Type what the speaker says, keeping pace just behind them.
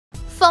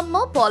For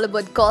more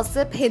Bollywood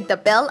gossip, hit the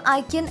bell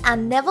icon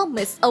and never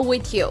miss a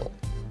video.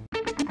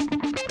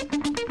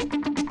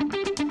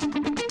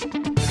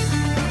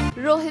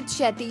 Rohit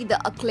Shetty, the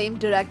acclaimed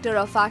director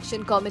of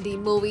action comedy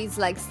movies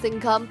like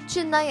Singham,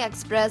 Chennai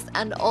Express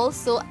and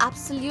also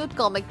absolute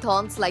comic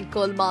thorns like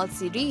Golmaal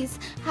series,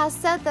 has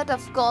said that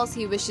of course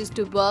he wishes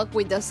to work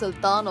with the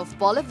Sultan of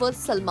Bollywood,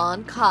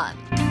 Salman Khan.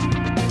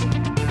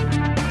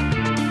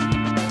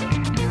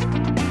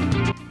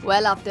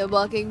 Well, after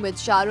working with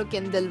Shah Rukh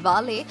in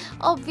Dilwale,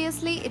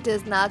 obviously it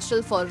is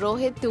natural for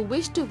Rohit to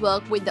wish to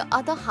work with the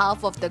other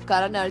half of the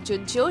Karan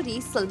Arjun jodi,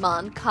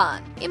 Salman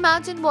Khan.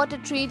 Imagine what a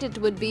treat it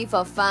would be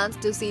for fans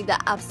to see the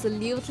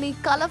absolutely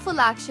colourful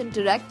action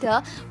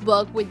director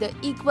work with the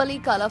equally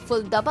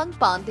colourful Dabangg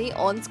Pandey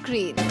on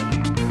screen.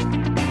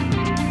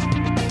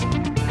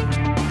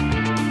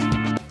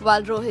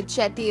 While Rohit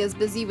Shetty is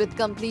busy with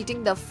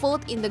completing the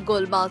 4th in the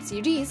Golmaal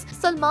series,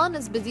 Salman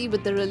is busy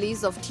with the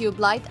release of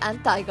Tubelight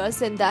and Tiger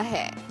Zinda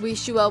Hai. We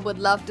sure would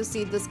love to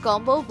see this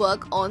combo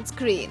work on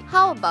screen.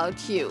 How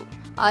about you?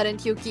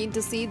 Aren't you keen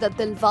to see the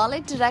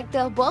Dilwale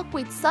director work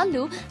with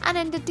Sallu and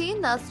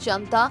entertain us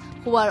Janta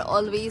who are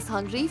always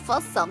hungry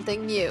for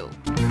something new?